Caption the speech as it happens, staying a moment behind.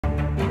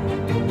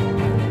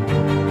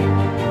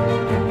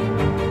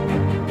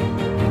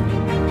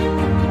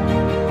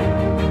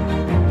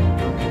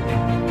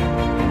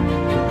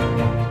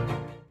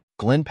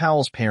Glen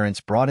Powell's parents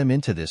brought him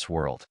into this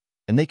world,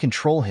 and they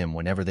control him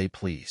whenever they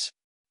please.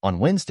 On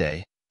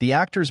Wednesday, the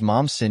actor's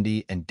mom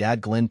Cindy and dad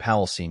Glen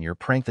Powell Sr.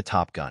 pranked the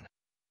Top Gun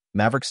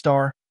Maverick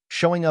star,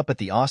 showing up at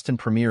the Austin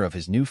premiere of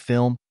his new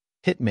film,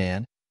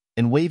 Hitman,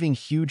 and waving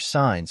huge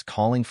signs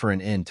calling for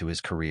an end to his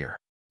career.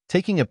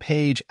 Taking a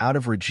page out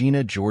of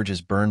Regina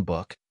George's burn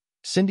book,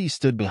 Cindy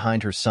stood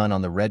behind her son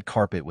on the red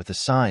carpet with a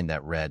sign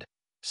that read,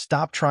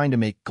 "Stop trying to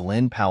make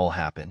Glen Powell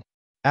happen."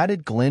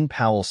 Added Glen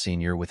Powell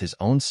Sr. with his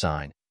own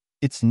sign,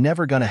 "It's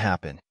never gonna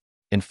happen."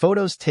 In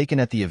photos taken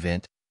at the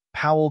event,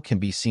 Powell can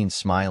be seen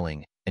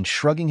smiling and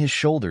shrugging his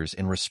shoulders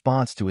in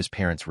response to his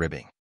parents'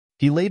 ribbing.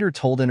 He later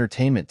told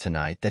Entertainment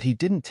Tonight that he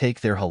didn't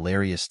take their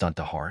hilarious stunt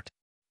to heart.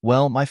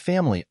 "Well, my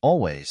family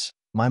always,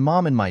 my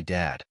mom and my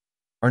dad,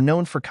 are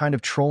known for kind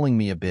of trolling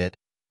me a bit,"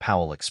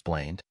 Powell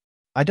explained.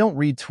 "I don't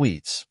read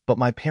tweets, but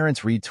my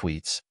parents read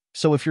tweets,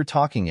 so if you're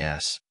talking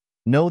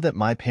know that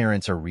my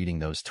parents are reading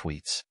those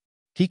tweets."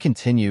 He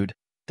continued,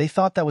 "They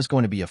thought that was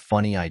going to be a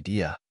funny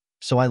idea,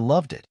 so I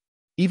loved it.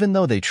 Even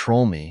though they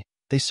troll me,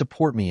 they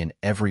support me in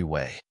every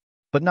way."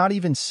 But not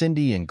even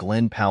Cindy and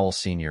Glen Powell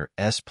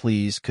Sr.'s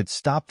pleas could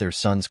stop their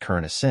son's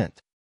current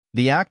ascent.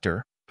 The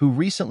actor, who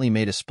recently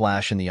made a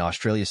splash in the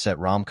Australia-set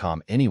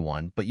rom-com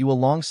Anyone But You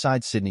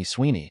alongside Sydney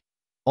Sweeney,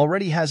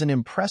 already has an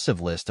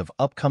impressive list of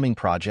upcoming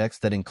projects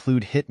that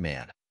include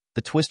Hitman,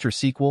 the Twister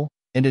sequel,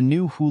 and a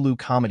new Hulu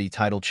comedy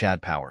titled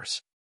Chad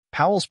Powers.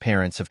 Powell's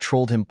parents have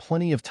trolled him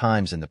plenty of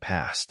times in the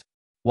past.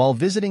 While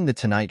visiting The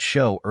Tonight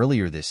Show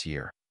earlier this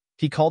year,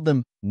 he called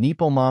them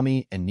Nepo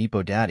Mommy and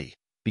Nepo Daddy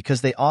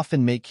because they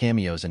often make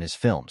cameos in his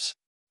films.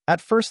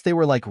 "At first they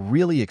were like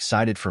really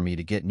excited for me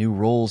to get new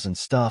roles and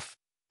stuff,"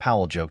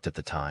 Powell joked at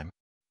the time.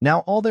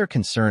 "Now all they're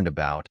concerned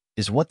about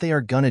is what they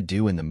are gonna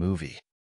do in the movie."